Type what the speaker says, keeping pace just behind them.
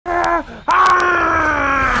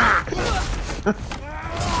Ah!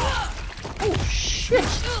 Oh shit!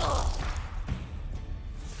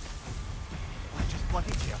 Just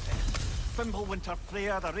bloody careful. Fimbulwinter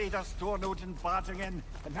Freya, the raiders, Stornodin barging in,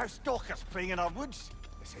 and now stalkers preying in our woods.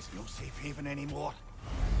 This is no safe haven anymore.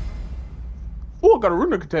 Oh, I got a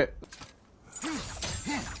runic attack.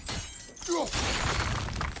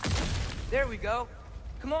 There we go.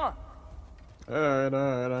 Come on.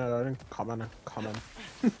 Coming.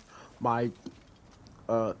 My,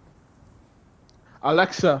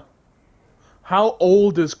 Alexa, how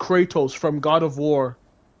old is Kratos from God of War?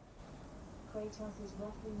 Kratos is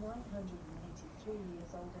roughly 983 years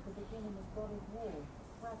old at the beginning of God of War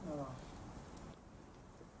Ragnarok.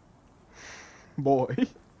 Boy,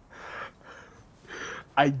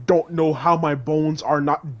 I don't know how my bones are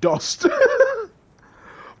not dust.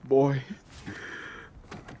 Boy,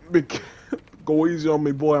 go easy on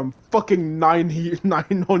me, boy. I'm fucking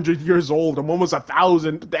 900 years old. I'm almost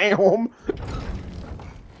 1,000. Damn.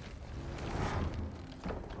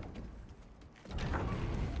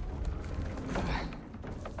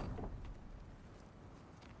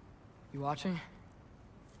 You watching?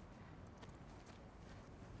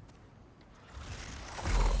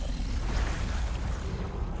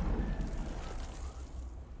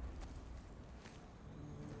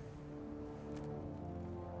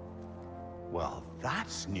 Well,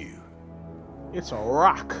 that's new. It's a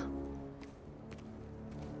rock.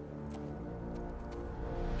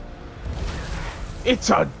 It's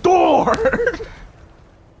a door.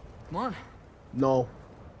 Come on. No.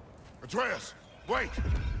 Atreus, wait!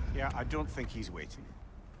 Yeah, I don't think he's waiting.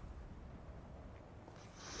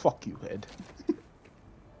 Fuck you, head.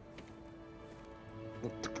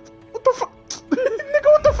 What the fuck? Nigga,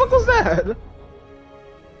 what the fuck was that?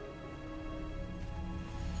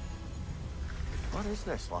 What is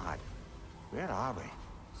this, lad? Where are we?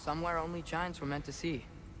 Somewhere only giants were meant to see.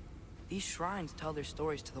 These shrines tell their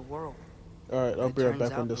stories to the world. Alright, I'll And be it right back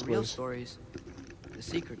turns on out this the real place. stories, the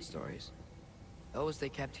secret stories, those they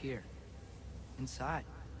kept here, inside.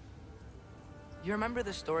 You remember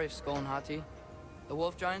the story of Skull and Hati, the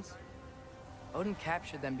wolf giants? Odin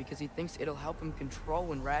captured them because he thinks it'll help him control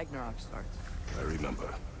when Ragnarok starts. I remember.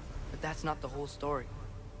 But that's not the whole story.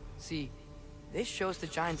 See, this shows the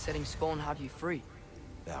giants setting Skull and Hati free.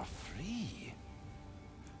 They're free.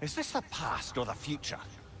 Is this the past or the future?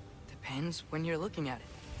 Depends when you're looking at it.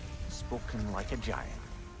 Spoken like a giant.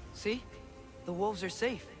 See? The wolves are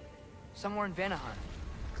safe. Somewhere in Vanaheim.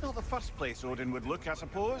 Not the first place Odin would look, I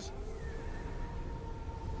suppose.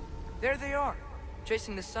 There they are,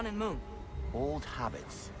 chasing the sun and moon. Old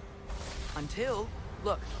habits. Until,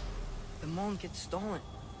 look, the moon gets stolen.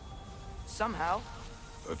 Somehow.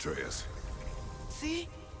 Atreus. See?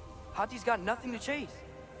 Hati's got nothing to chase.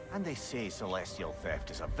 And they say celestial theft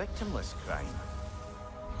is a victimless crime.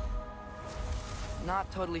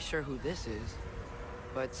 Not totally sure who this is,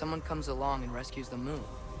 but someone comes along and rescues the moon.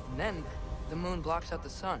 And then, the moon blocks out the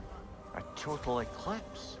sun. A total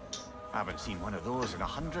eclipse. I haven't seen one of those in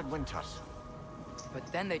 100 winters. But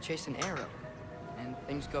then they chase an arrow, and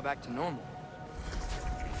things go back to normal.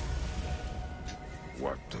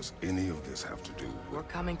 What does any of this have to do We're with...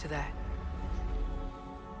 coming to that.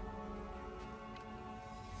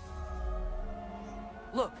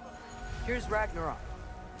 Look, here's Ragnarok.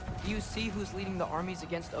 Do you see who's leading the armies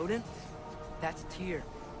against Odin? That's Tyr.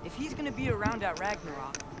 If he's gonna be around at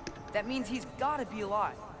Ragnarok, that means he's gotta be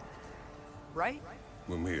alive. Right?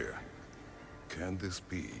 Mimir, can this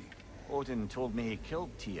be? Odin told me he killed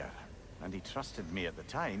Tyr, and he trusted me at the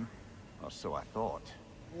time, or so I thought.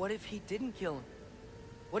 What if he didn't kill him?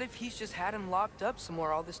 What if he's just had him locked up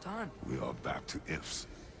somewhere all this time? We are back to ifs.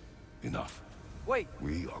 Enough. Wait,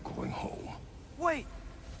 We are going home. wait!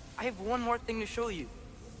 I have one more thing to show you.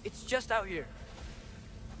 It's just out here.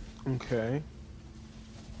 Okay.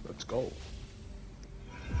 Let's go.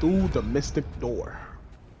 Through the mystic door.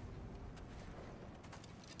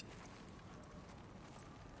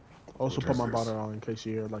 Also What put is my this? bottle on in case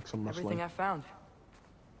you hear like some Everything rustling. I found.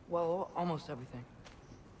 Well, almost everything.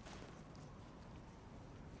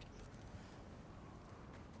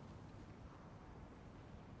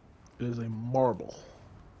 It is a marble.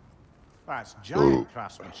 That's giant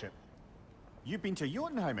craftsmanship. You've been to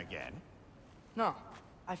Jotunheim again? No,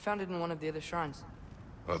 I found it in one of the other shrines.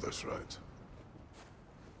 Other shrines.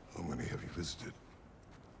 How many have you visited?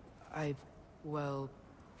 Well,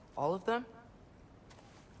 all of them?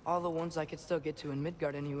 All the ones I could still get to in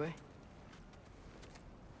Midgard anyway.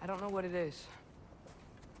 I don't know what it is.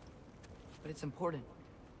 But it's important.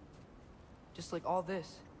 Just like all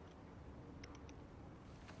this.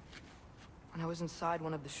 When I was inside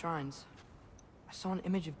one of the shrines, I saw an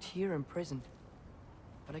image of Tyr imprisoned,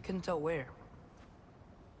 but I couldn't tell where.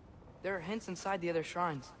 There are hints inside the other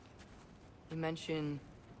shrines. He mentioned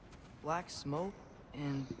black smoke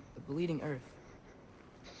and the bleeding earth.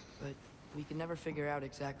 But we could never figure out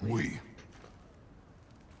exactly. We.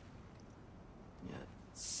 Yeah,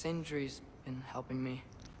 Sindri's been helping me.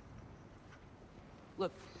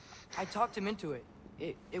 Look, I talked him into it.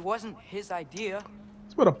 It wasn't his idea.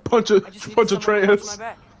 It's about a bunch of I just needed someone to watch my trays.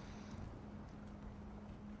 back.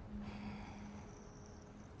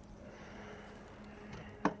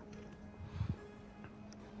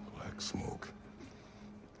 Black smoke.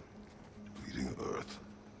 Bleeding earth.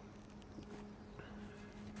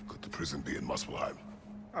 Could the prison be in Muspelheim?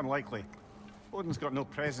 Unlikely. Odin's got no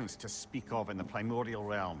presence to speak of in the primordial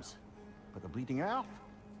realms. But the Bleeding Earth?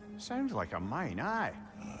 Sounds like a mine, aye.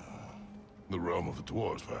 The realm of the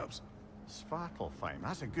dwarves, perhaps. Svartalfheim,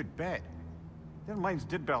 that's a good bet. Their mines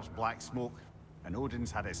did belch black smoke, and Odin's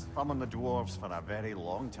had his thumb on the dwarves for a very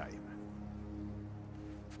long time.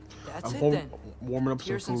 That's I'm it then. warming up some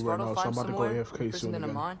Tyr sends food right now, so I'm Svartalfheim about to go somewhere, AFK soon imprisoned in a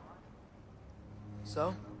again. mine.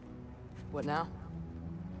 So, what now?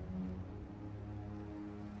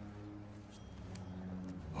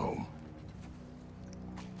 Home.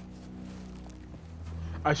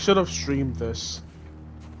 I should have streamed this,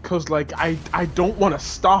 cause like I don't want to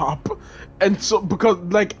stop, and so because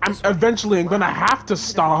like I'm gonna have to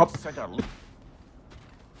stop.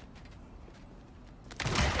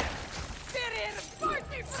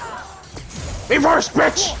 Me first,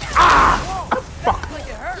 bitch! Ah! Fuck!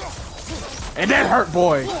 It did hurt,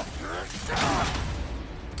 boy.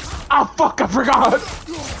 Oh fuck! I forgot.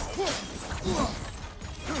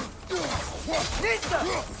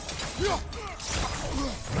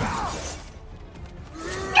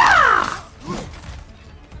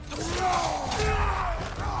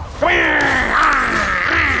 Come here!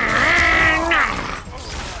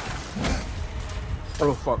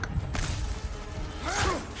 Oh fuck.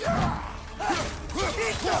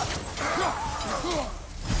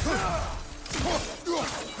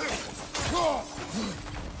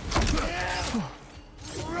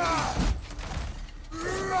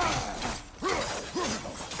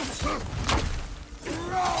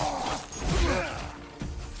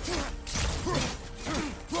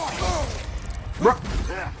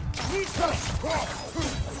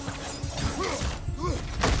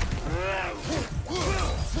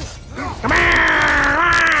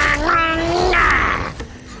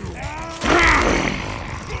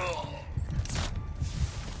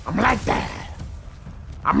 I'm like that.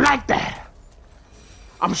 I'm like that.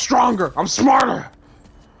 I'm stronger. I'm smarter.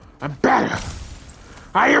 I'm better.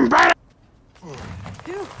 I am better.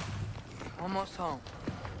 Phew. Almost home.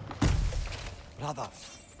 Brother,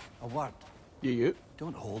 a word. Yeah.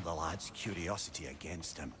 Don't hold the lad's curiosity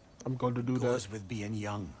against him. I'm going to do that. Goes with being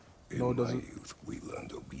young. No, it In my doesn't. youth, we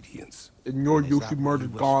learned obedience. In your Is youth, that you what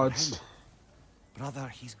murdered wish for gods. him? Brother,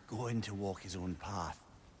 he's going to walk his own path.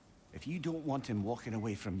 If you don't want him walking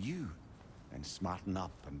away from you, then smarten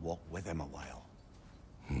up and walk with him a while.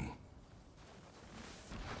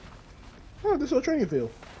 Oh, this is a training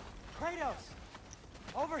field. Kratos!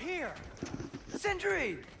 Over here!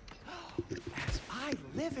 Sindri! As I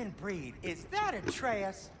live and breathe, is that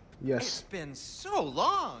Atreus? Yes. It's been so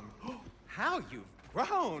long! How you've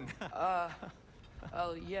grown!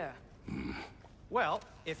 Oh, yeah. Well,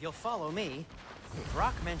 if you'll follow me,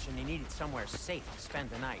 Brock mentioned he needed somewhere safe to spend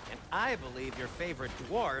the night, and I believe your favorite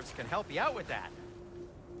dwarves can help you out with that.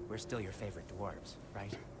 We're still your favorite dwarves,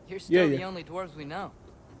 right? You're still Yeah. the only dwarves we know.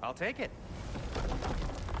 I'll take it.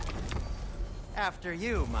 After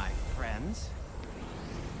you, my friends.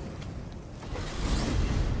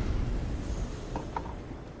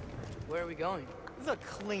 Where are we going? The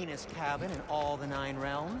cleanest cabin in all the 9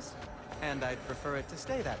 realms. And I'd prefer it to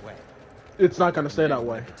stay that way. It's not gonna stay that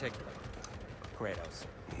way, In particular, Kratos.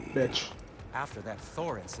 bitch. After that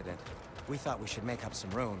Thor incident, we thought we should make up some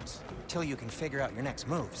rooms, till you can figure out your next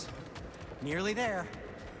moves. Nearly there.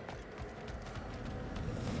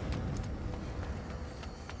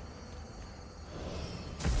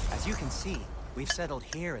 As you can see, we've settled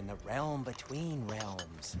here in the realm between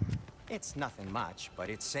realms. It's nothing much, but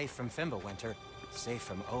it's safe from Fimbulwinter, safe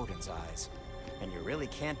from Odin's eyes. And you really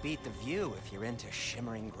can't beat the view if you're into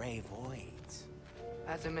shimmering gray voids.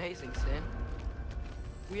 That's amazing, Sin.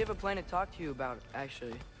 We have a plan to talk to you about,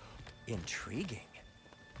 actually. Intriguing.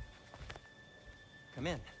 Come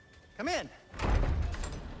in. Come in!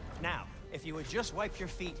 Now, if you would just wipe your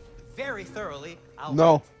feet very thoroughly, I'll...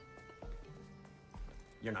 No.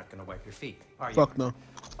 You're not gonna wipe your feet, are you? Fuck no.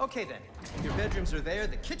 Okay then. Your bedrooms are there,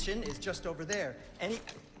 the kitchen is just over there.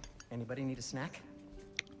 Anybody need a snack?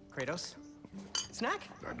 Kratos? snack?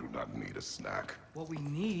 I do not need a snack. What we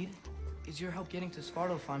need is your help getting to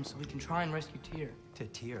Svartalfheim so we can try and rescue Tyr. To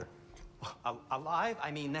Tyr? Alive?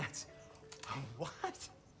 I mean, that's... What?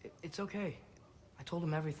 It's okay. I told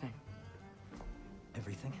him everything.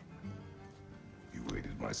 Everything? You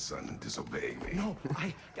aided my son in disobeying me. No,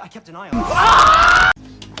 I kept an eye on him.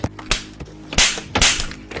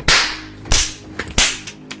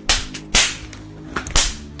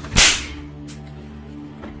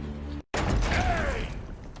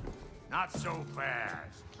 Not so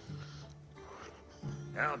fast.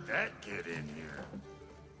 How'd that get in here?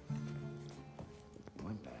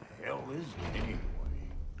 What the hell is it anyway?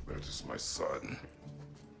 That is my son.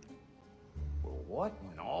 Well, what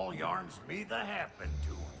in all yarns me that happened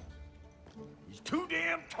to him? He's too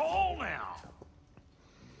damn tall now.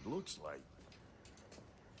 Looks like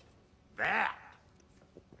that.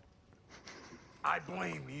 I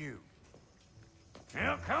blame you.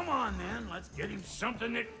 Well, come on then. Let's get him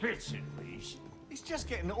something that fits at least. He's just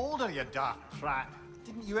getting older, you daft prat.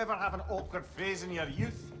 Didn't you ever have an awkward phase in your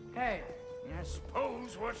youth? Hey, I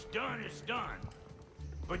suppose what's done is done.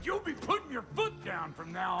 But you'll be putting your foot down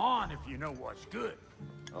from now on if you know what's good.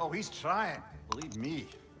 Oh, he's trying. Believe me.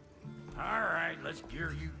 All right, let's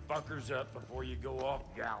gear you fuckers up before you go off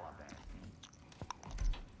gallivanting.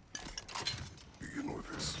 Do you know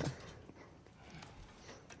this?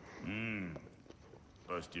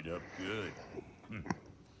 Busted up good.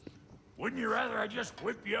 Wouldn't you rather I just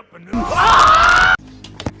whip you up a new...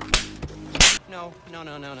 No.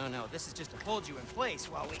 This is just to hold you in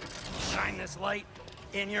place while we shine this light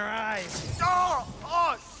in your eyes. Oh!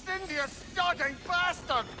 Oh, Cindy, you starting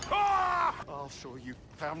bastard! Ah! I'll show you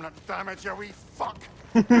permanent damage, you wee fuck!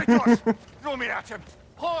 Kratos, throw me at him!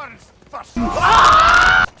 Horns first!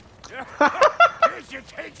 Did you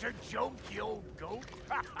take a joke, you old goat?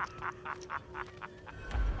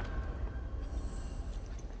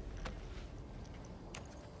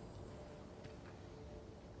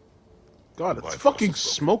 God, it's Life fucking also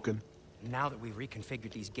broke. smoking. Now that we've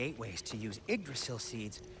reconfigured these gateways to use Yggdrasil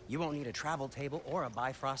seeds, you won't need a travel table or a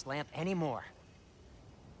Bifrost lamp anymore.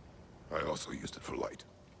 I also used it for light.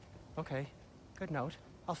 Okay, good note.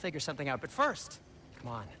 I'll figure something out, but first, come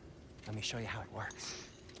on, let me show you how it works.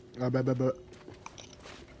 Bet.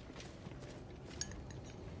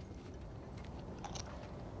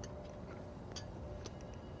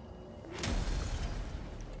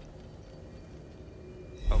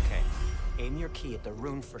 Okay, aim your key at the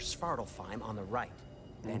rune for Svartalfheim on the right,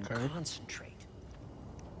 then Okay. concentrate.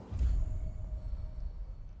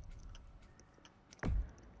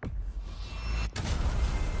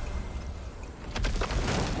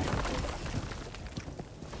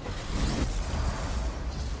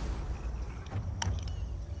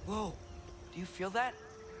 whoa. Do you feel that?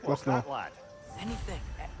 What's Fuck no. that, lad? Anything.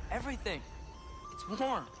 Everything. It's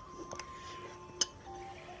warm.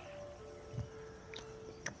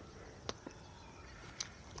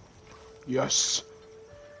 Yes.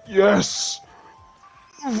 Yes.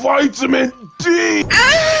 Vitamin D.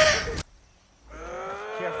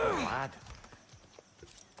 Careful, lad.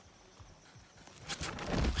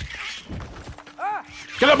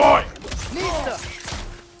 Get it, boy. Nista!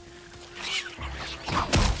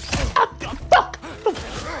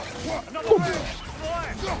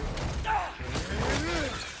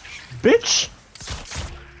 Bitch.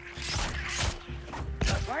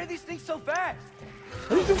 Why are these things so fast?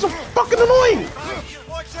 These things are fucking annoying.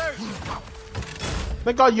 Watch out!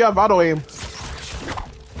 Thank God you have auto aim.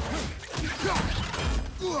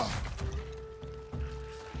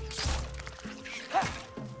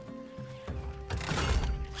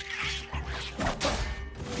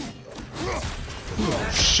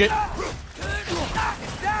 Oh, shit.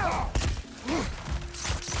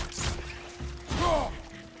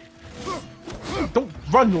 Don't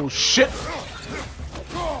run, you shit.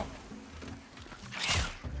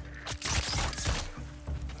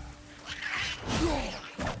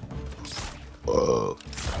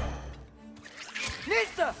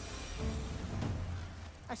 Nista!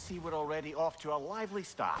 I see we're already off to a lively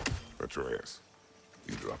start. Atreus,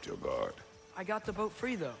 you dropped your guard. I got the boat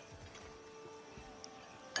free, though.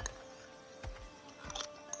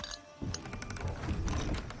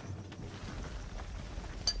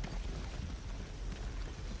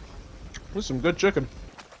 This is some good chicken.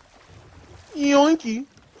 Yoinky.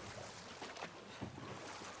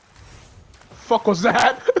 Fuck was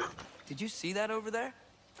that? Did you see that over there?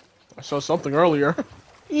 I saw something earlier.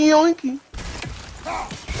 Yoinky.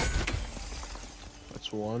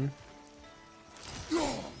 That's one.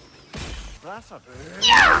 That's a...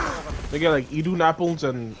 They get like Idun apples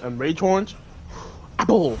and rage horns.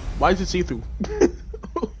 Apple. Why is it see-through?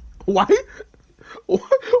 Why?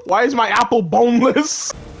 Why is my apple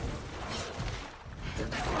boneless?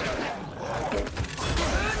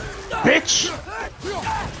 Bitch!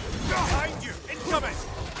 Behind you! Incoming!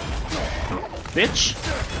 Bitch!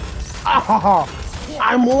 Ah,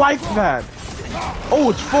 I'm like that! Oh,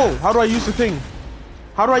 it's full! How do I use the thing?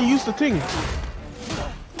 How do I use the thing?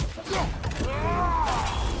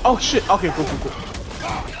 Oh shit! Okay, cool, cool, cool.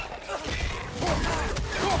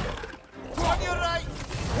 On your right!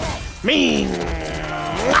 Mean!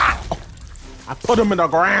 I put him in the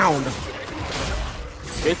ground!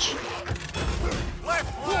 Bitch.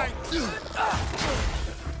 Left flank!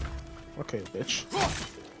 Okay, bitch.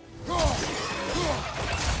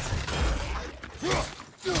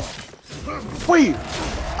 Wait!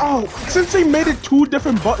 Oh, since they made it 2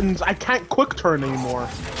 different buttons, I can't quick turn anymore.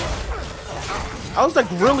 That was like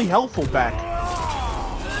really helpful back.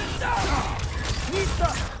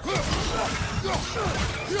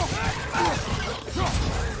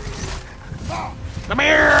 Come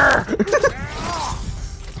here!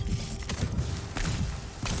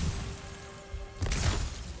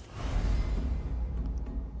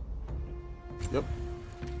 Yep.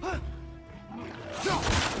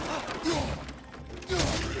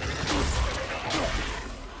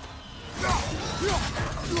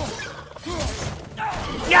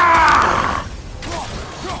 Yeah!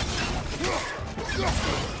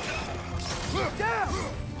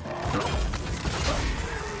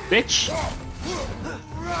 Bitch!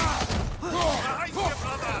 Behind you,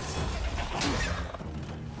 brothers!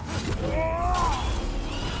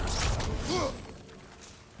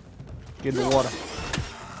 Get in the water.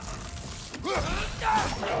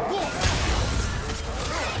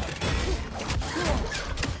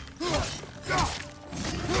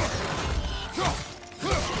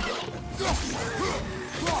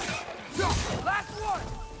 Last one!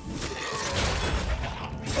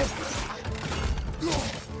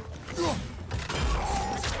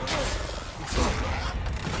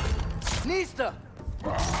 Nista!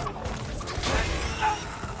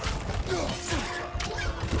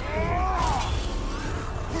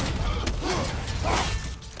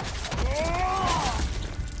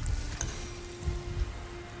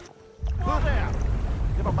 Who there?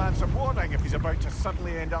 Give a man some warning if he's about to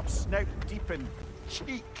suddenly end up snout deep in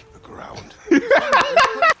cheek. The ground.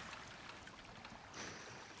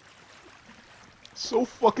 So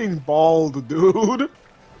fucking bald, dude.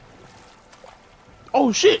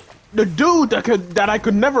 Oh shit! The dude that I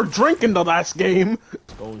could never drink in the last game.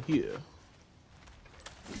 It's going here.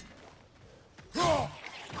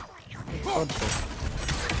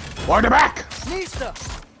 Ward the back! Nista!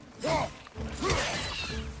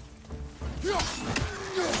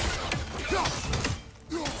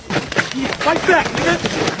 Like that, nigga!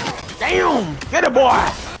 Damn! Get it, boy!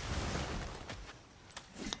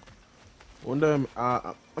 Wonder,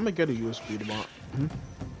 I'm gonna get a USB tomorrow.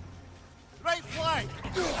 Right flank!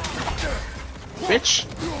 Bitch!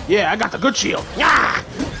 Yeah, I got the good shield. Yeah!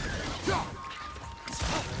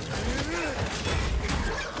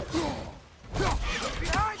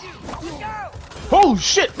 Behind you! Go! Oh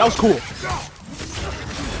shit! That was cool.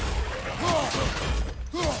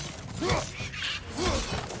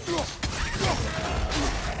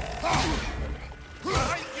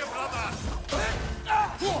 Behind you, brothers!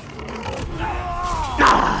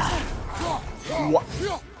 What?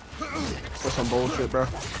 That's some bullshit, bro.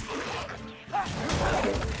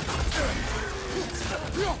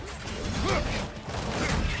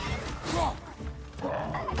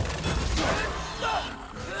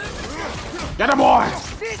 Get him, boy!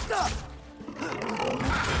 Nista!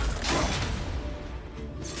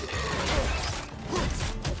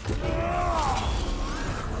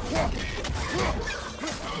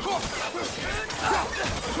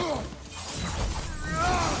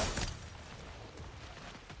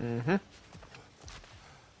 Mm-hmm.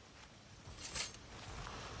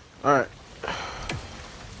 Alright. Did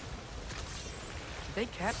they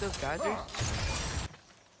cap those geysers?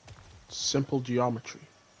 Simple geometry.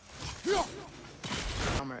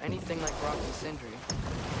 Or anything like Rocky Sindri.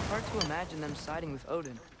 It's hard to imagine them siding with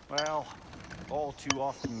Odin. Well, all too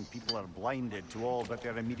often people are blinded to all but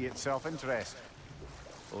their immediate self-interest.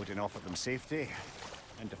 Odin offered them safety,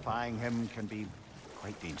 and defying him can be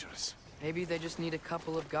quite dangerous. Maybe they just need a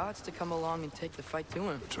couple of gods to come along and take the fight to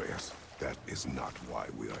him. Atreus, that is not why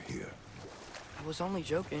we are here. I was only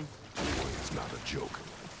joking. War is not a joke,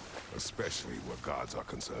 especially where gods are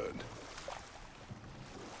concerned.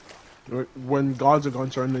 When gods are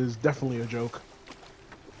concerned, it is definitely a joke.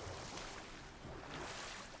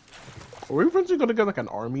 Are we eventually gonna get like an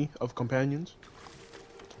army of companions?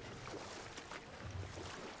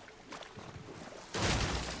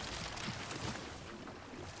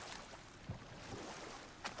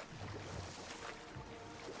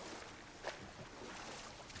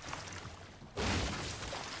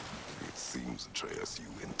 seems, Atreus, you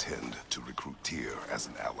intend to recruit Tyr as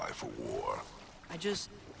an ally for war.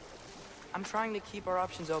 I'm trying to keep our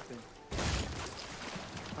options open.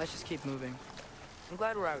 Let's just keep moving. I'm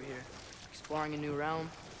glad we're out here, exploring a new realm.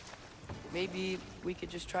 Maybe we could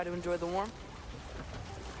just try to enjoy the warmth?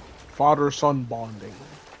 Father-son bonding.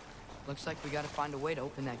 Looks like we gotta find a way to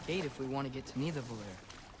open that gate if we want to get to Nidavellir.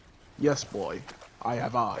 Yes, boy. I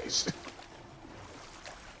have eyes.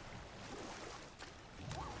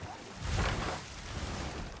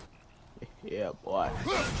 Yeah, boy.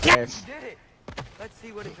 Yes. Did it! Let's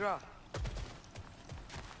see what it dropped.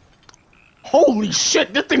 Holy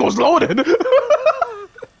shit, this thing was loaded!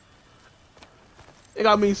 They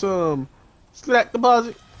got me some slack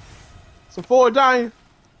deposit, some forward dying,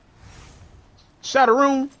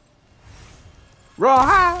 Shatteroon, raw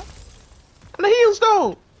high, and a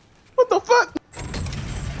heelstone. What the fuck?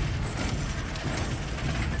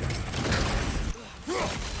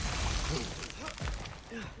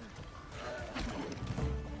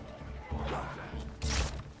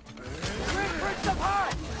 Bricks up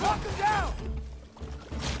high! Knock him down!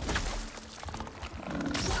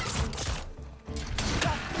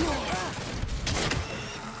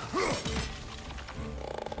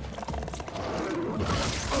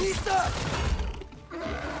 He's up!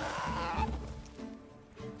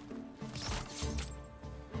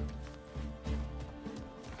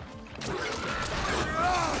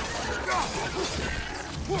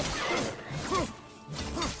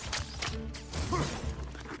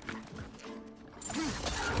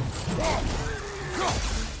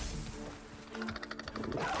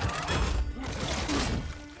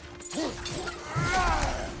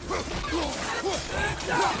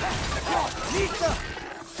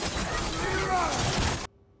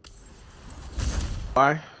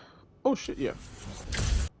 Bye. Oh shit, yeah.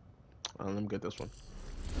 Let me get this one.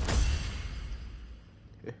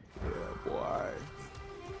 Yeah, boy.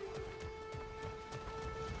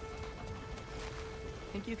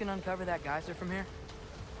 Think you can uncover that geyser from here?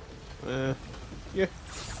 Yeah.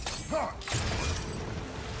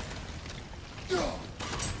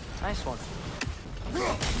 Nice one.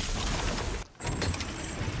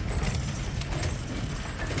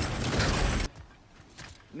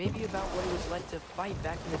 Maybe about what it was like to fight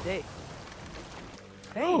back in the day.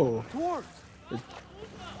 Hey, Oh. dwarves!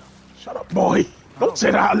 Shut up, boy. Don't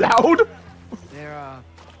say that out loud. They're,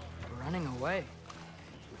 running away.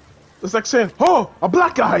 It's like saying, oh, a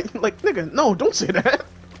black guy. Like, nigga, no, don't say that.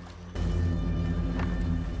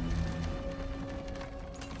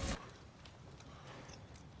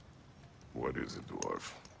 What is it,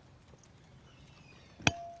 dwarf?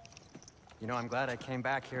 You know, I'm glad I came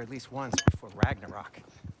back here at least once before Ragnarok.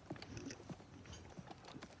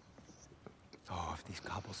 Oh, if these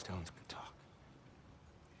cobblestones could talk.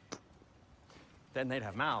 Then they'd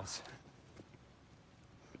have mouths.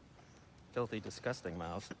 Filthy, disgusting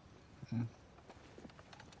mouths. Mm-hmm. Do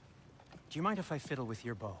you mind if I fiddle with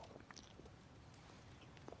your bow?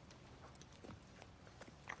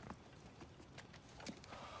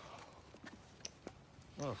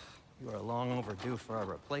 Oh, you are long overdue for a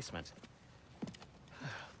replacement.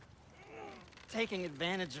 Taking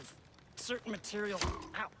advantage of certain material.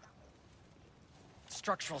 Ow.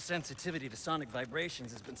 Structural sensitivity to sonic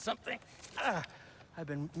vibrations has been something I've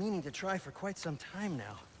been meaning to try for quite some time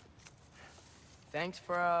now. Thanks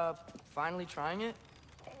for, finally trying it.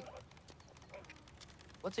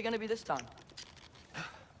 What's it gonna be this time?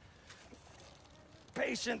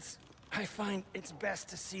 Patience. I find it's best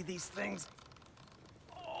to see these things,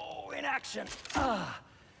 in action.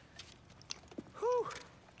 Whew.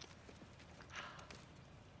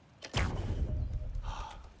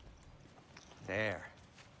 There.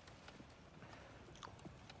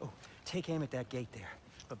 Oh, take aim at that gate there.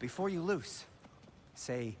 But before you loose,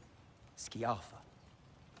 say, Skialfa.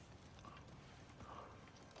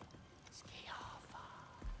 Skialfa.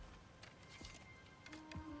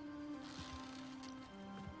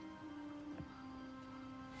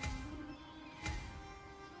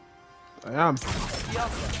 I am.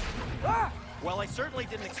 Well, I certainly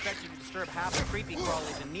didn't expect you to disturb half the creepy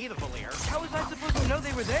crawlies in Nidavellir. How was I supposed to know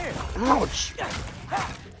they were there? Ouch. On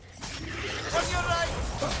your right!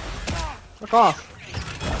 Fuck off.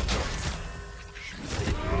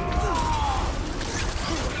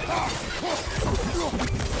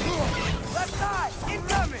 Left side!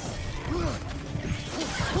 Incoming!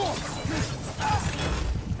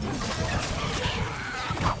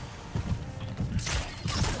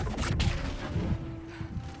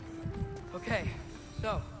 Okay,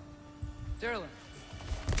 so, Derlin.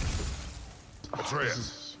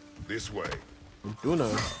 Atreus, this way.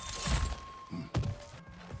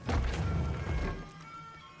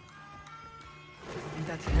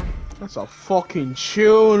 That's a fucking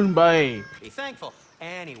tune, babe. Be thankful.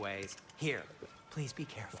 Anyways, here, please be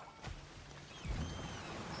careful.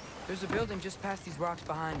 There's a building just past these rocks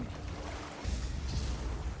behind me.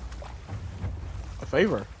 A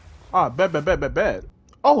favor. Ah, bet.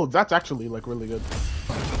 Oh, that's actually like really good.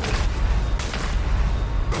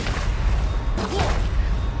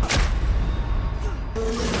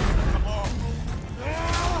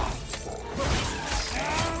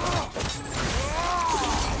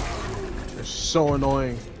 They're so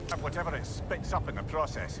annoying. Whatever it spits up in the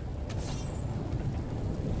process.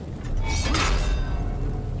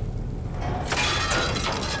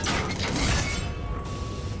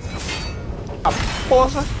 A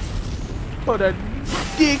portion for the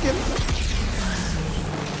digging.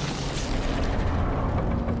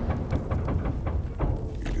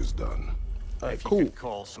 It is done. Alright, If you cool. could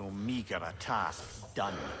call so meager a task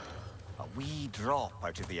done. A wee drop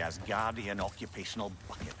out of the Asgardian occupational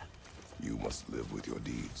bucket. You must live with your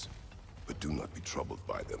deeds, but do not be troubled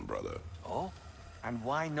by them, brother. Oh? And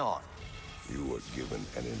why not? You were given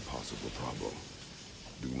an impossible problem.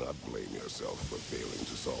 Do not blame yourself for failing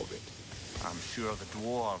to solve it. I'm sure the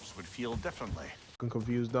dwarves would feel differently. I'm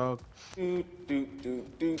confused, dog.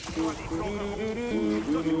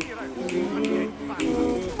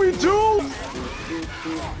 We do.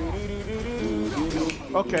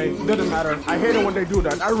 Okay, doesn't matter. I hate it when they do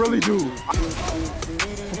that. I really do.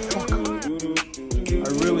 Fuck. I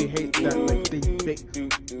really hate that.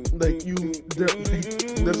 Like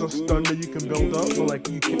there's a stun that you can build up, but like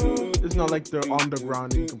you can. It's not like they're on the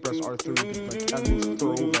ground and you can press R3 and like at least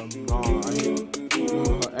throw them. Nah,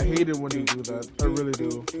 I hate it when they do that. I really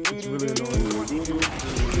do. It's really annoying.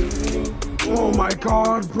 Oh my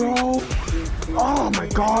god, bro! Oh my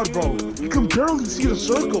god, bro! You can barely see the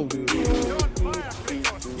circle, dude.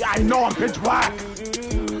 Yeah, I know I'm pitch black.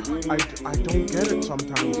 I don't get it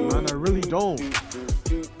sometimes, man. I really don't.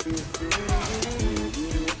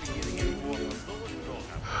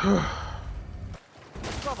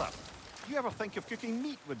 Brother, you ever think of cooking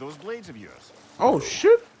meat with those blades of yours? Oh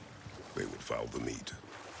shit! They would foul the meat,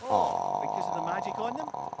 Oh, because of the magic on them?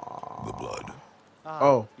 the blood. Ah,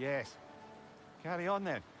 Oh. yes. Carry on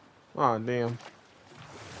then. Aw, damn.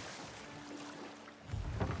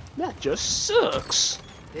 That just sucks.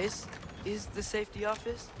 This is the safety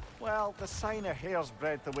office? Well, the sign a hair's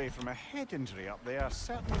breadth away from a head injury up there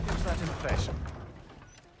certainly gives that impression.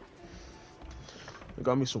 I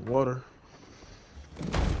got me some water.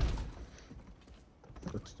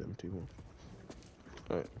 That's the empty one.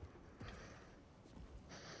 Alright.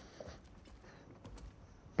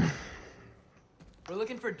 We're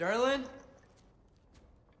looking for Derlin?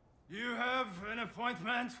 You have an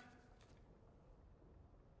appointment?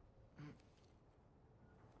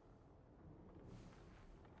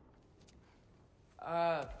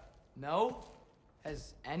 No?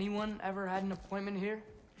 Has anyone ever had an appointment here?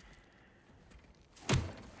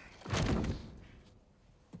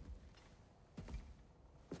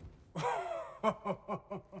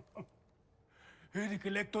 Here to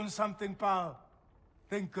collect on something, pal?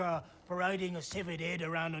 Think, parading a severed head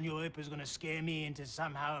around on your hip is gonna scare me into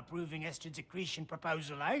somehow approving estrogen secretion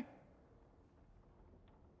proposal, eh?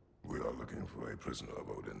 We are looking for a prisoner of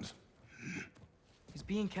Odin's. He's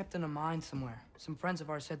being kept in a mine somewhere. Some friends of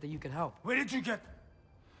ours said that you could help. Where did you get...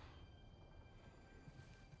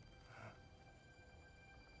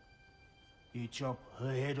 You chop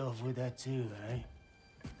her head off with that too, eh?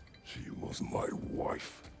 She was my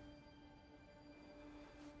wife.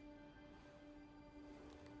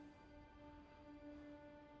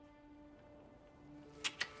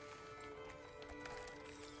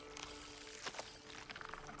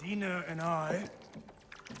 Dina and I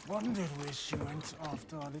wondered where she went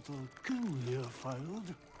after our little coup here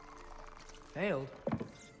failed. Failed?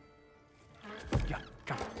 Yeah,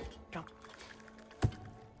 come.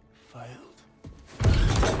 Failed.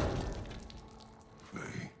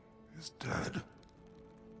 Faye is dead.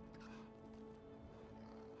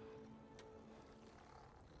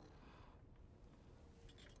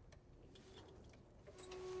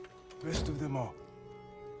 Rest of them are.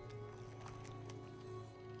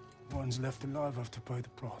 One's left alive have to pay the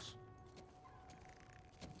price.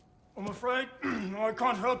 I'm afraid I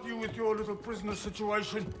can't help you with your little prisoner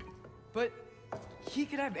situation. But he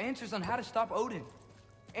could have answers on how to stop Odin.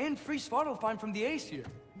 And free Svartalfheim from the Aesir.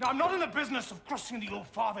 Now, I'm not in the business of crossing the old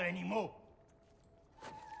father anymore.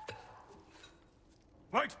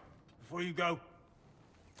 Right, before you go.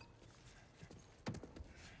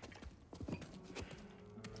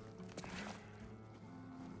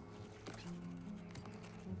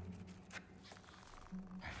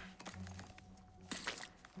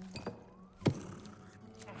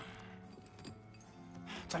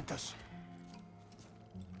 Take this.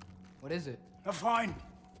 What is it? A fine.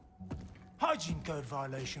 Hygiene code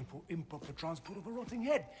violation for improper transport of a rotting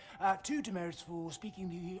head. 2 demerits for speaking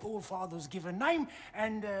the All-Father's given name,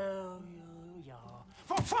 and, yeah,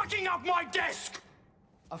 for fucking up my desk!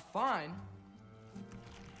 A fine?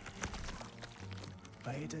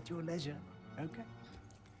 Pay it at your leisure, okay?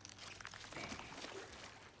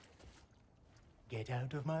 Get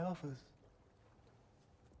out of my office.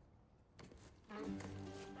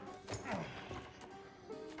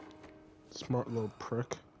 Smart little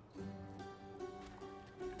prick.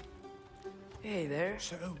 Hey there.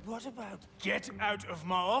 So what about get out of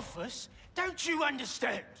my office? Don't you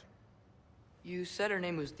understand? You said her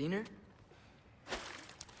name was Diener?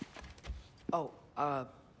 Oh,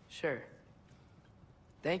 sure.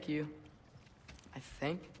 Thank you. I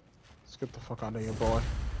think. Let's get the fuck out of here, boy.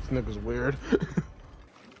 This nigga's weird.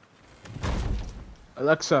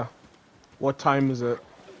 Alexa, what time is it?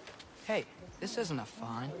 Hey, this isn't a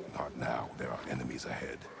fine. Not now. There are enemies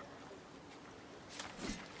ahead.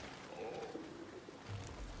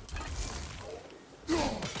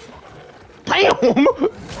 Damn!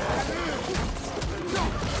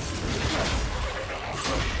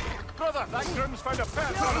 Brother, that groom's found a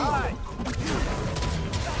pet on high.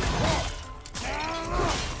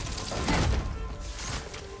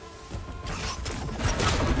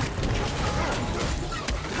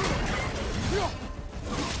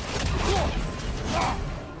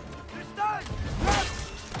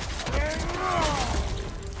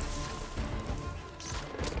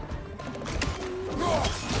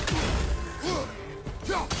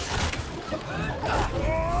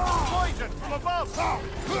 Poison from above!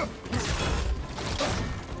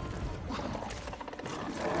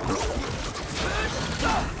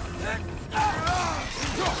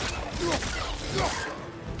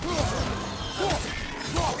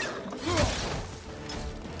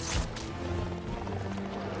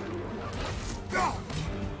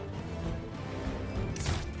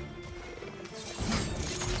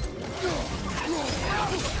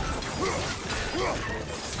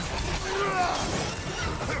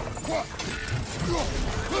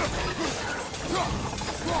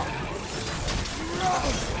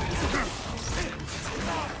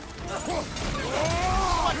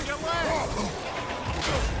 Watch your leg!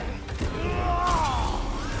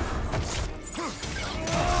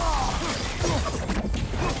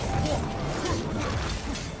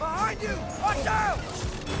 Behind you! Watch out!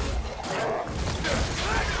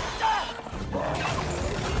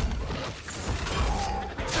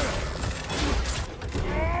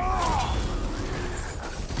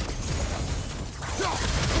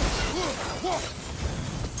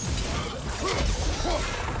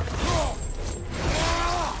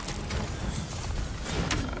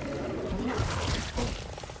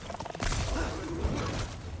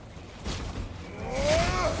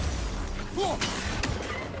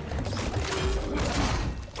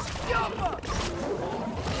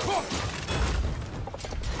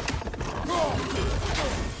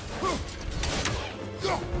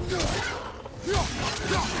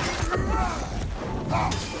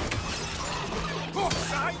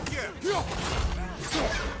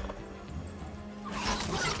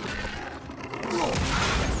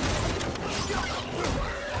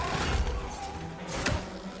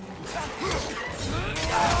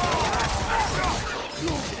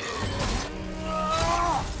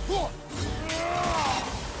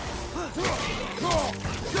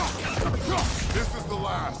 This is the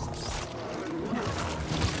last.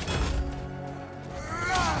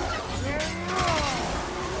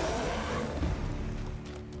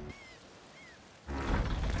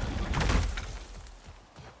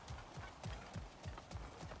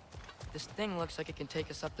 This thing looks like it can take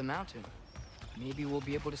us up the mountain. Maybe we'll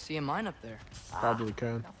be able to see a mine up there. Probably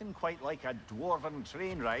can. Nothing quite like a dwarven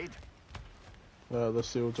train ride. Let's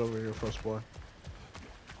see what's over here first, boy.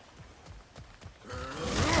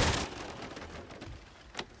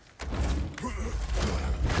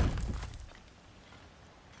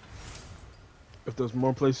 If there's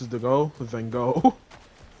more places to go, then go.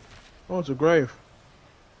 Oh, it's a grave.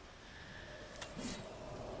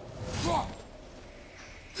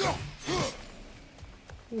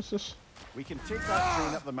 What's this? We can take that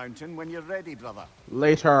train up the mountain when you're ready, brother.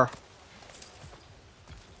 Later.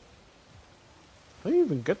 How do you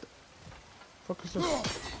even get the fuck is this? I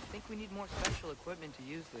think we need more special equipment to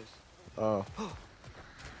use this. Oh.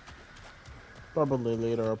 Probably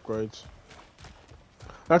later upgrades.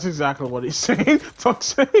 That's exactly what he's saying. Fuck's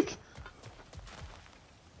sake.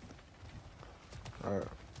 Alright.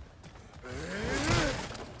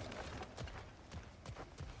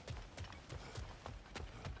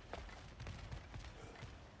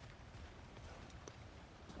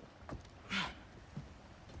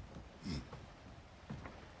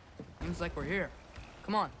 Seems like we're here.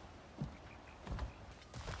 Come on.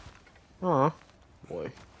 Aw.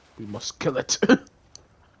 Boy, we must kill it.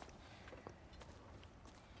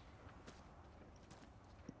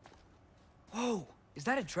 Whoa, is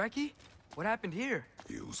that a Trekkie? What happened here?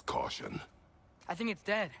 Use caution. I think it's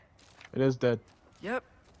dead. It is dead. Yep,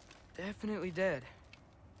 definitely dead.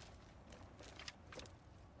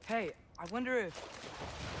 Hey, I wonder if...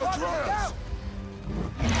 Atreus! Watch out!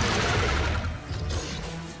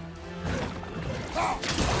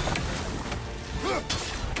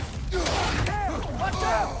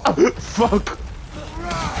 Fuck.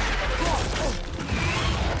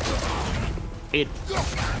 It.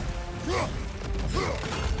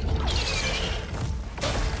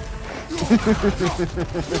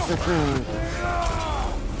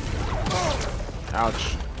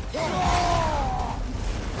 Ouch.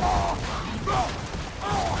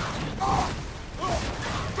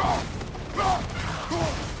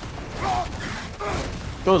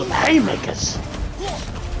 Those are haymakers.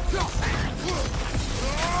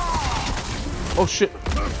 Oh shit.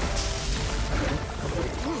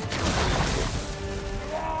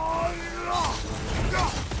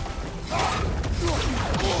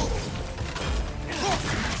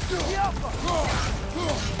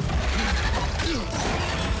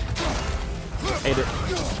 Ate it.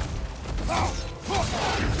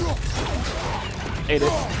 Ate it.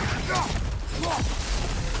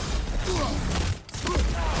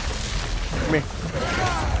 Come here.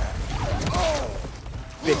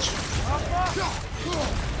 Bitch.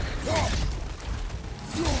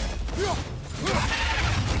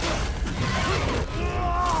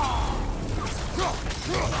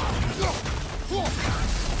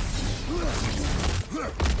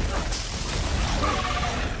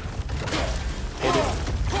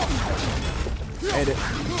 Ate it.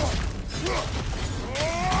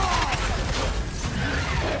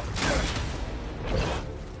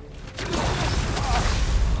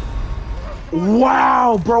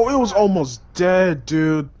 Wow, bro, it was almost dead,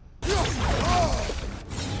 dude.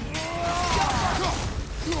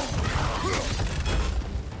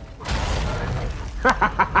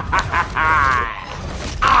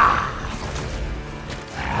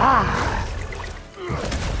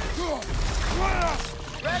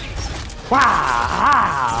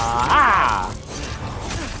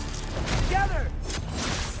 Together!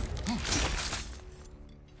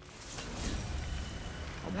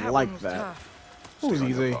 Like one was that. tough. It was Stay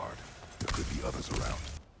on your easy. guard. There could be others around.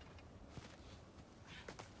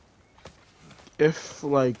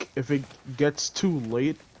 If it gets too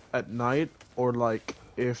late at night, or like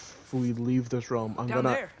if we leave this room, I'm Down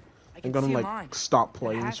gonna there. I I'm can gonna see a like mine. stop It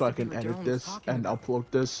playing has so I to be can what edit Dylan was this talking and about. upload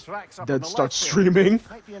this. Tracks up on Then the start left there. streaming.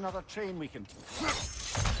 Might be another train we can...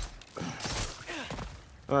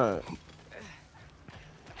 Alright.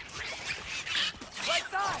 Right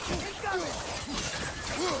side! Incoming!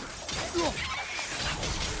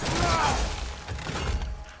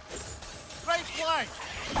 Right flank!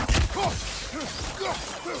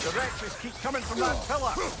 The wretches keep coming from that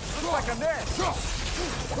pillar. Looks like a nest.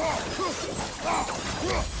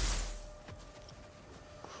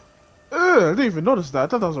 I didn't even notice that. I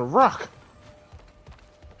thought that was a rock.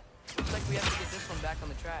 Looks like we have to get this one back on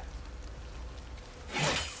the track.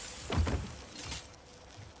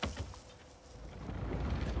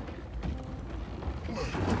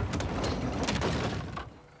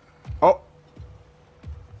 Oh.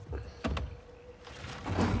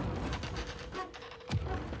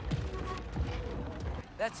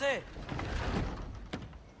 That's it.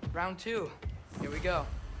 Round 2. Here we go.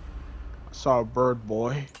 I saw a bird,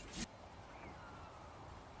 boy.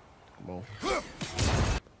 Well,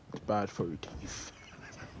 it's bad for your teeth.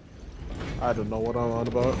 I don't know what I'm on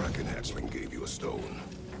about. Kraken hatchling gave you a stone.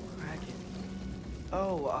 Kraken.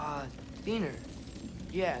 Oh, Diener.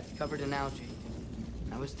 Yeah, it's covered in algae.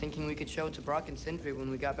 I was thinking we could show it to Brock and Sindri when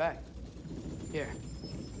we got back. Here.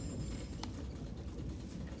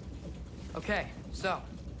 Okay, so,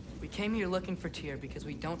 we came here looking for Tyr because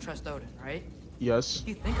we don't trust Odin, right? Yes. If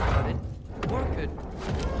you think about it, War could...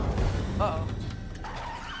 Uh-oh.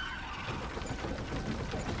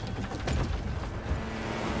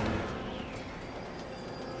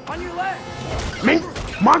 On your left! Mink!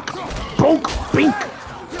 Monk! Bonk! Bink!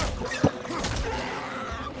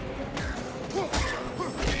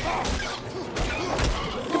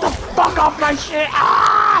 Get the fuck off my shit!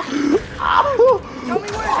 Ah! Tell me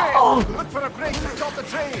where! Look for a break to stop the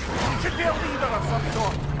train. Should be a lever of some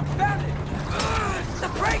sort. Found it! The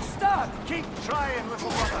brake's stuck! Keep trying, little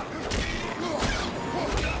brother.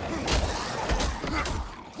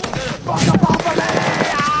 Fuck up off of me!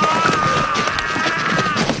 Ah!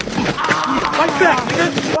 Like that,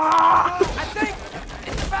 nigga! Ah!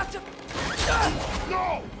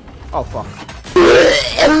 Oh fuck.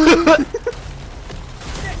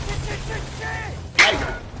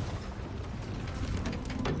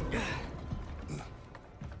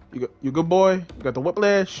 You good boy? You got the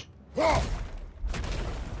whiplash? Get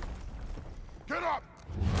up!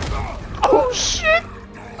 Oh shit!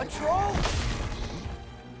 A troll?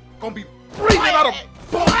 Gonna be breathing out of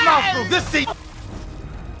both nostrils this season!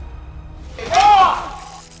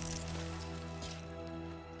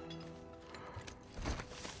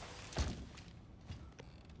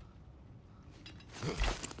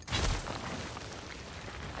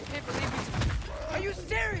 I can't believe you. Are you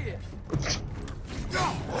serious?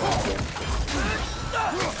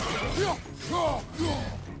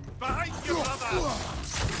 Behind you, brother!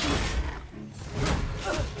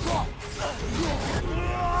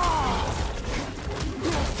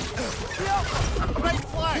 Right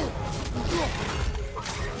flank!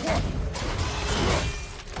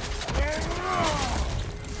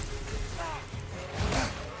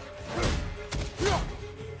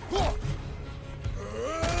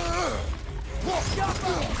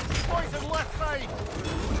 Poison left side!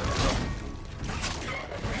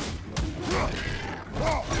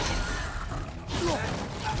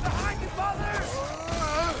 Behind you, father!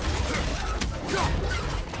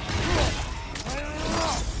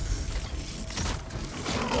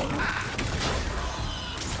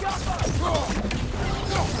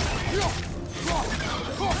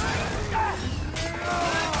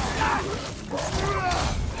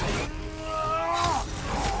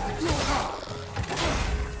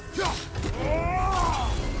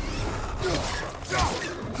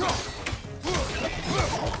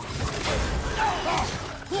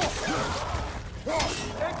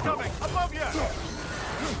 Incoming! Above you!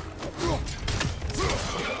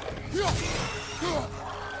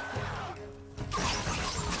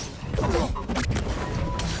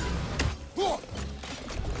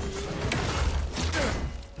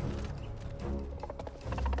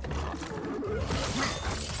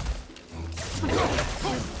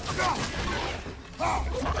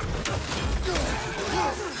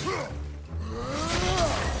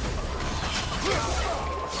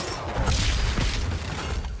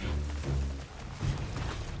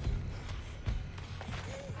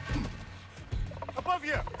 Above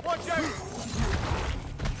you! Watch out!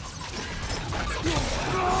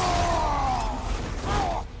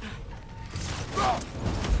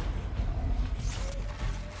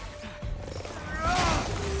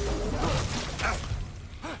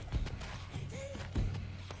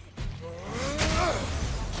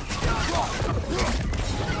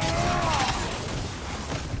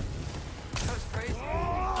 That was crazy.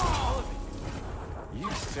 You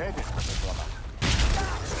said it, brother.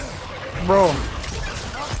 Bro.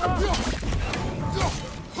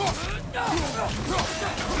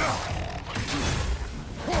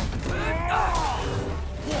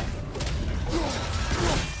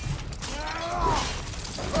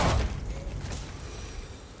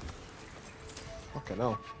 Okay,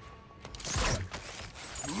 no.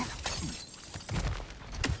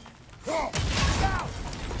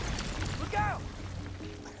 Look out!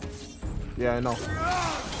 Yeah, I know.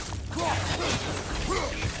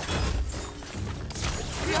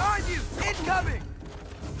 Behind you! Incoming!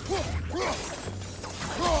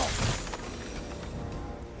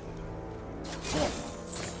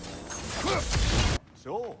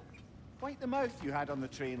 So, quite the mouth you had on the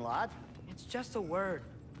train, lad. It's just a word.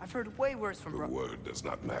 I've heard way worse from The word does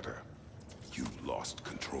not matter. You lost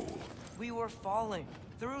control. We were falling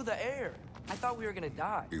through the air. I thought we were gonna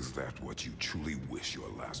die. Is that what you truly wish your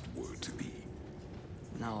last word to be?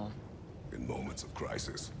 No. In moments of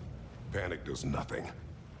crisis, panic does nothing.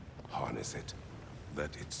 Harness it.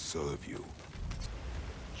 Let it serve you.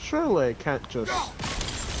 Surely I can't just... Oh,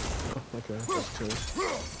 okay, that's cool.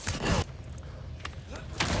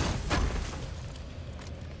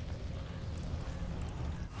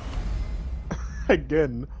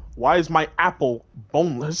 Again, why is my apple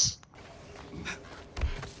boneless?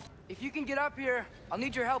 If you can get up here, I'll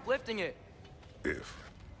need your help lifting it. If.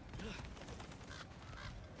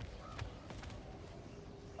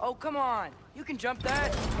 Oh, come on. You can jump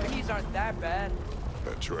that. Your knees aren't that bad.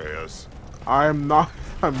 Atreus. I'm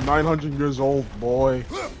 900 years old, boy.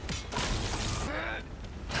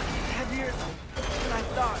 Heavier than I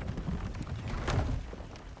thought.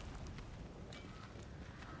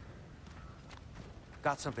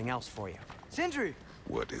 Got something else for you. Sindri!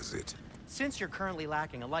 What is it? Since you're currently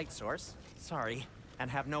lacking a light source, sorry, and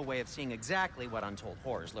have no way of seeing exactly what untold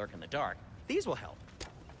horrors lurk in the dark, these will help.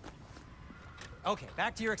 Okay,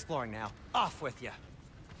 back to your exploring now. Off with you.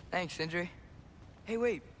 Thanks, Sindri. Hey,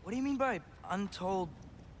 wait. What do you mean by untold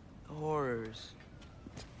horrors?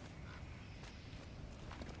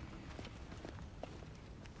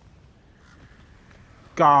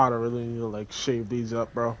 God, I really need to like shave these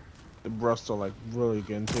up, bro. The breasts are like really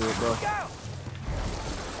getting to it, bro.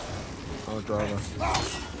 Oh, driver.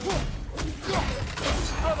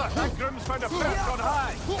 Brother, that groom's found a perch on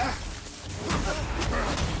high.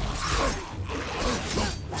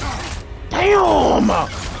 Damn!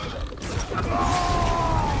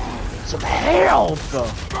 Some health!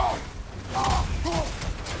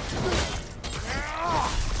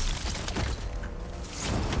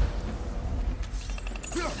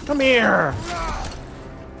 Come here!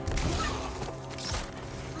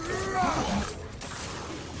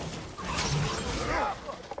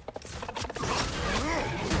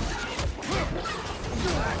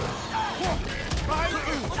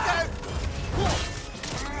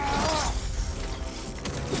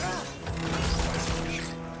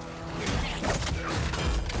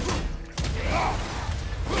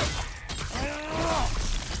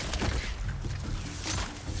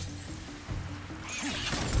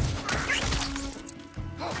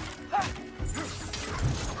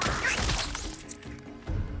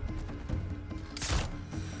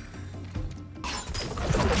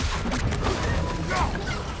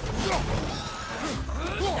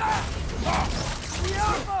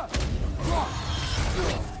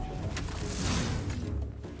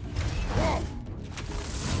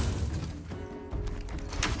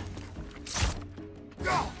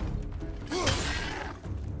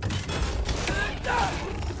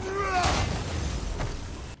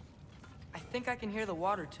 I think I can hear the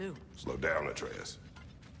water too. Slow down, Atreus.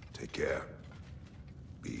 Take care.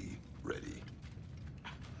 Be ready.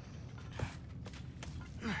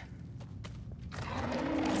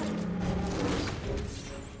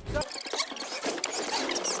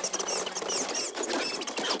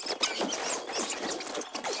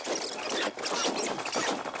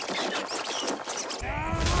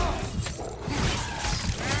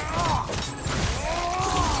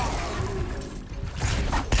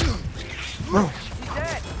 He's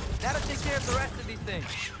dead. That'll take care of the rest of these things.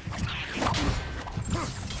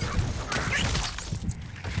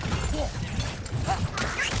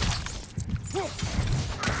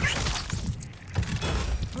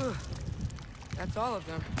 That's all of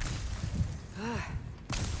them.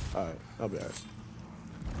 Alright, I'll be alright.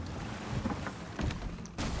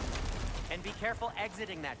 And be careful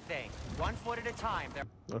exiting that thing. 1 foot at a time.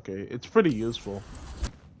 Okay, it's pretty useful.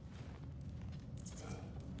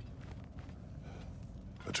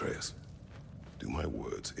 Atreus, do my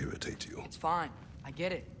words irritate you? It's fine. I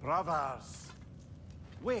get it. Brothers.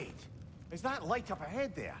 Wait, is that light up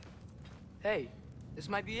ahead there? Hey, this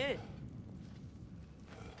might be it.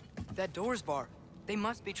 That door's barred. They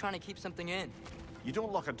must be trying to keep something in. You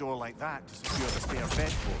don't lock a door like that to secure the spare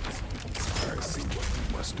bedposts. I see what you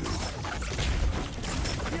must do.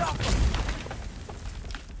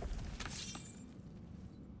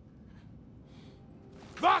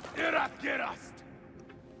 What irriteras?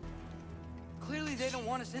 Clearly they don't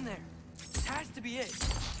want us in there. This has to be it.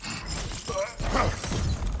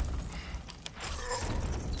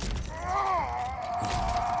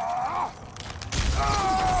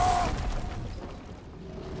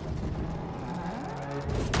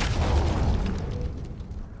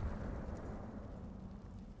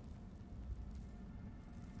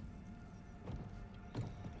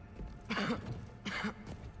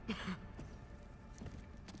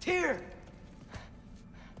 Tyr!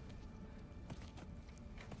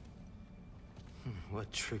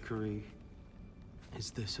 What trickery is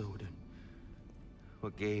this, Odin?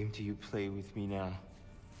 What game do you play with me now?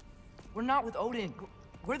 We're not with Odin.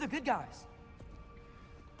 We're the good guys.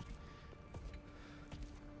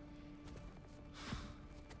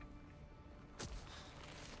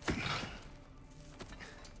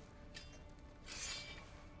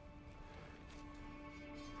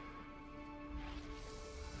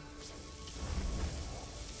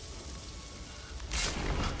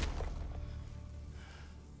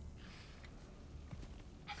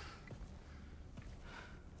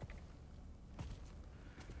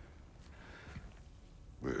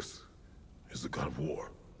 This is the god of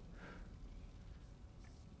war.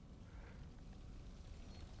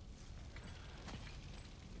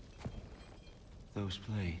 Those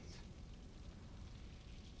blades.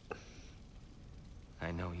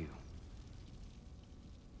 I know you.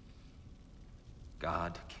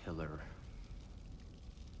 God killer.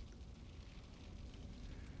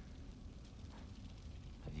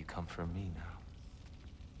 Have you come for me now?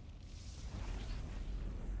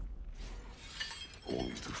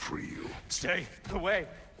 Only to free you. Stay away.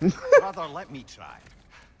 Brother, let me try.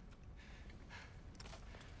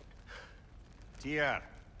 Tyr.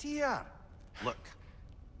 Tyr. Look,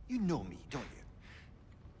 you know me, don't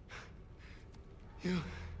you? You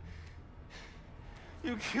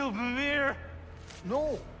killed Mimir!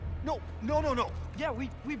 No! No! Yeah,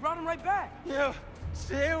 we brought him right back. You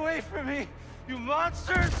stay away from me, you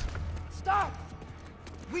monsters! Stop!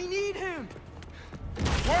 We need him!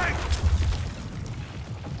 Wait!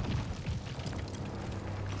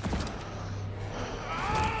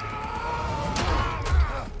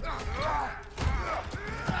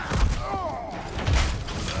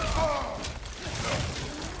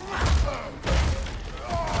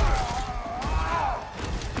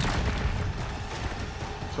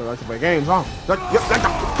 So I like to play games, huh?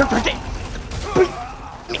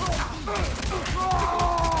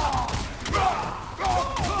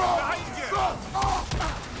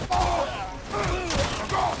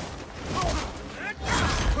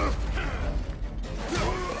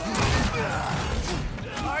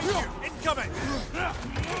 Incoming!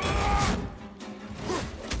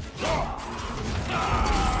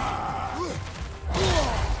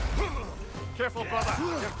 Careful, brother.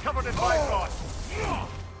 You're covered in Bifrost.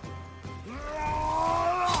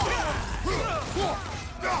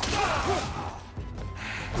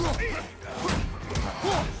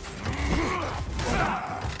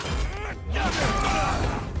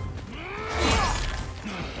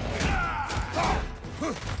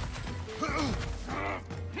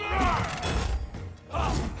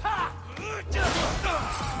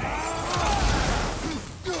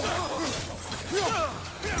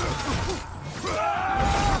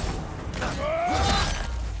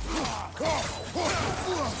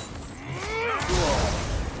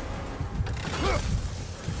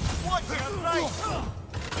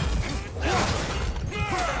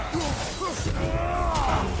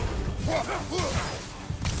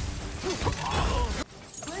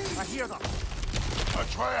 I hear them.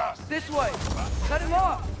 Atreus! This way! Cut him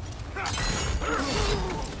off!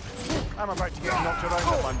 I'm about to get knocked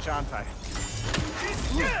around a bunch, aren't I?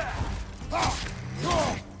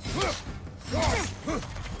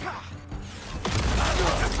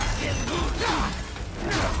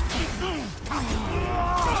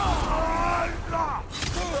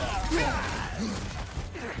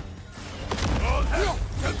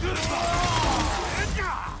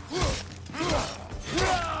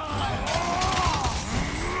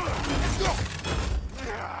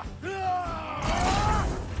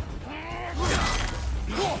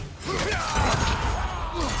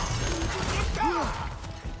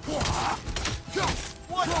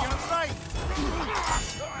 What? You're right!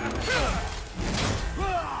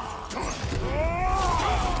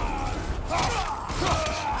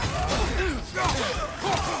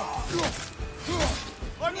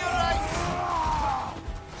 On your right!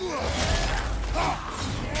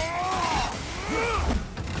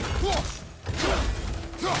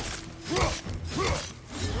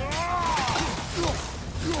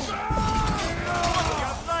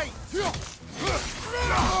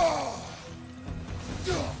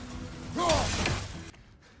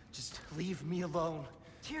 Just leave me alone.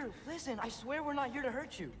 Tyr, listen, I swear we're not here to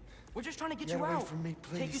hurt you. We're just trying to get you away out. from me,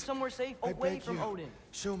 please. Take you somewhere safe, I away beg from you. Odin.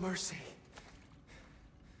 Show mercy.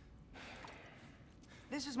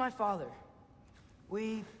 This is my father.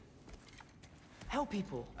 We help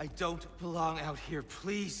people. I don't belong out here,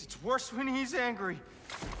 please. It's worse when he's angry.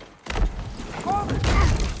 Father!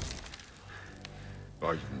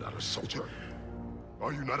 Are you not a soldier?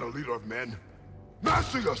 Are you not a leader of men?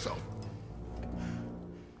 Master yourself!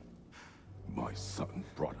 My son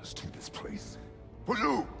brought us to this place. For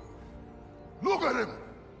you! Look at him!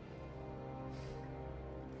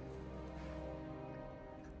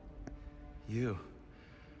 You?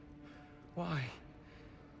 Why?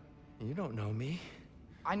 You don't know me.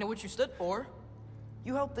 I know what you stood for.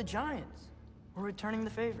 You helped the Giants. We're returning the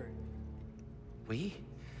favor. We?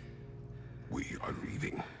 We are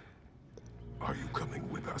leaving. Are you coming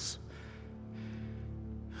with us?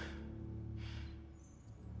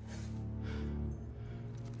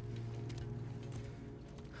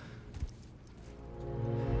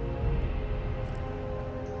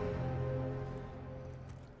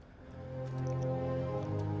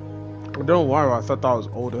 Don't worry, I thought that was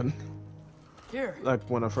Odin. Here, Like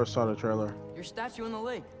when I first saw the trailer. your statue in the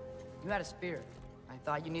lake. You had a spear. I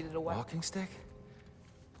thought you needed a weapon. Walking stick?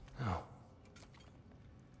 No.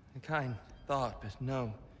 A kind thought, but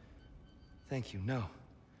no. Thank you, no.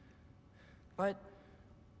 But...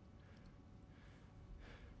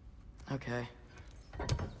 okay.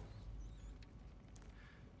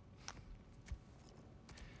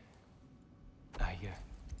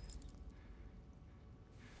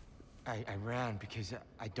 I ran because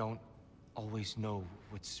I don't always know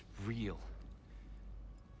what's real.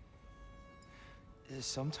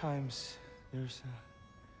 Sometimes there's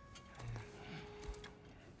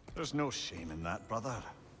There's no shame in that, brother.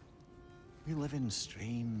 We live in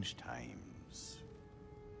strange times.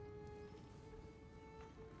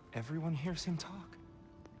 Everyone hears him talk.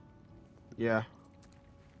 Yeah.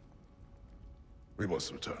 We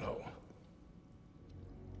must return home.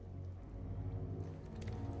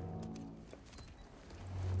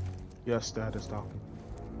 Yes, Dad is talking.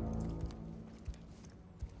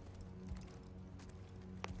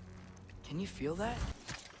 Can you feel that?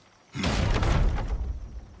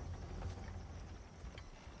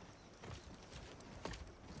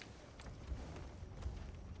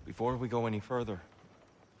 Before we go any further,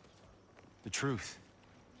 the truth.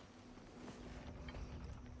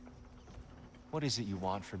 What is it you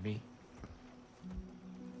want from me?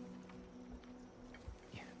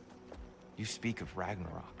 You speak of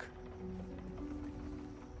Ragnarok.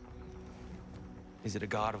 Is it a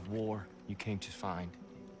god of war you came to find?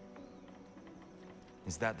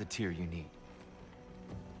 Is that the tear you need?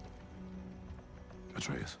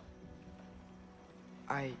 Atreus.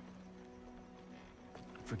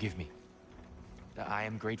 Forgive me. I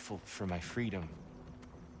am grateful for my freedom.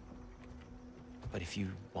 But if you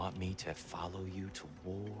want me to follow you to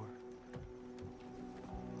war,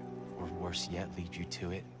 or worse yet, lead you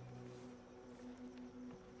to it,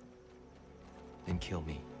 then kill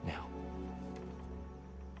me now.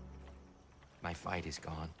 My fight is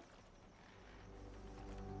gone.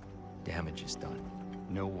 Damage is done.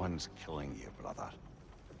 No one's killing you, brother.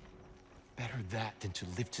 Better that than to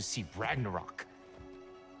live to see Ragnarok.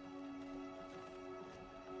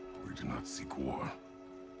 We do not seek war.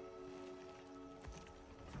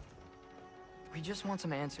 We just want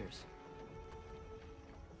some answers.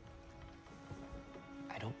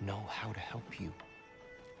 I don't know how to help you.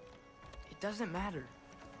 It doesn't matter.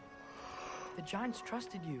 The Giants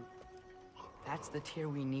trusted you. That's the tear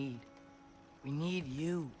we need. We need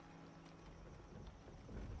you.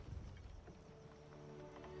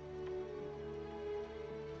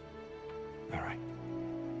 All right.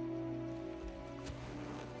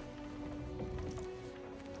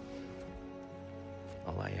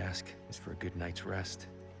 All I ask is for a good night's rest.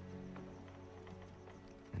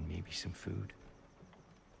 And maybe some food.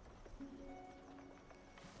 I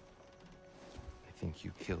think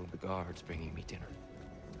you killed the guards bringing me dinner.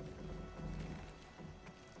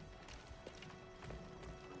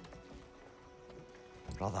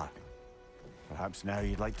 Brother, perhaps now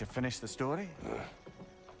you'd like to finish the story?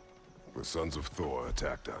 The sons of Thor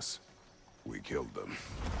attacked us. We killed them.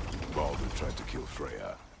 Baldur tried to kill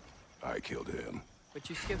Freya. I killed him. But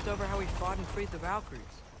you skipped over how we fought and freed the Valkyries.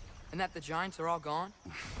 And that the Giants are all gone.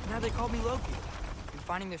 Now they called me Loki. And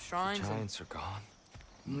finding the shrines. The Giants are gone.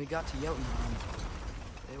 When we got to Jotunheim,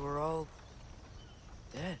 they were all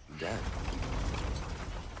dead. Dead?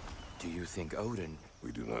 Do you think Odin?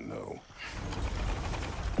 We do not know.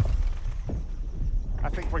 I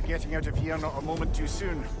think we're getting out of here not a moment too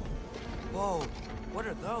soon. Whoa, what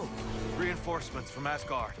are those? Reinforcements from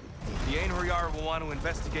Asgard. The Einherjar will want to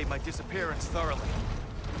investigate my disappearance thoroughly.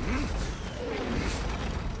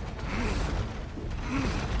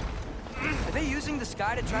 Are they using the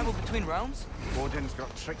sky to travel between realms? Odin's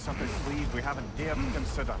got tricks up his sleeve we haven't dared to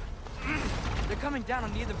consider. They're coming down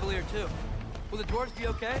on Nidavellir too. Will the dwarves be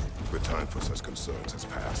okay? The time for such concerns has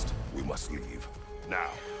passed. We must leave. Now.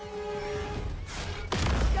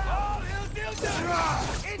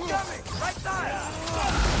 Incoming! Right side!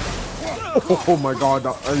 Oh my god,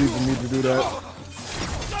 I didn't even need to do that.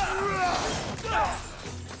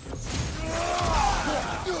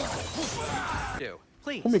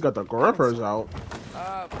 Please. Homie got the grippers out.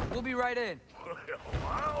 We'll be right in.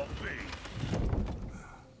 I'll be.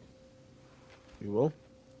 You will?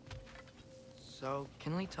 So,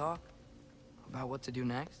 can we talk about what to do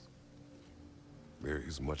next? There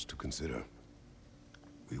is much to consider.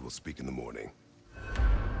 We will speak in the morning.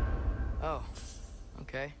 Oh,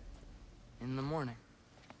 okay. In the morning.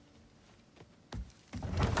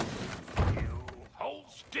 You hold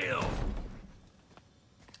still.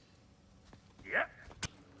 Yep.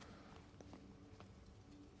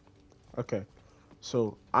 Okay.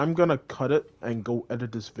 So, I'm gonna cut it and go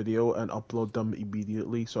edit this video and upload them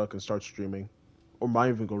immediately so I can start streaming. Or might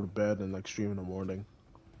even go to bed and like stream in the morning.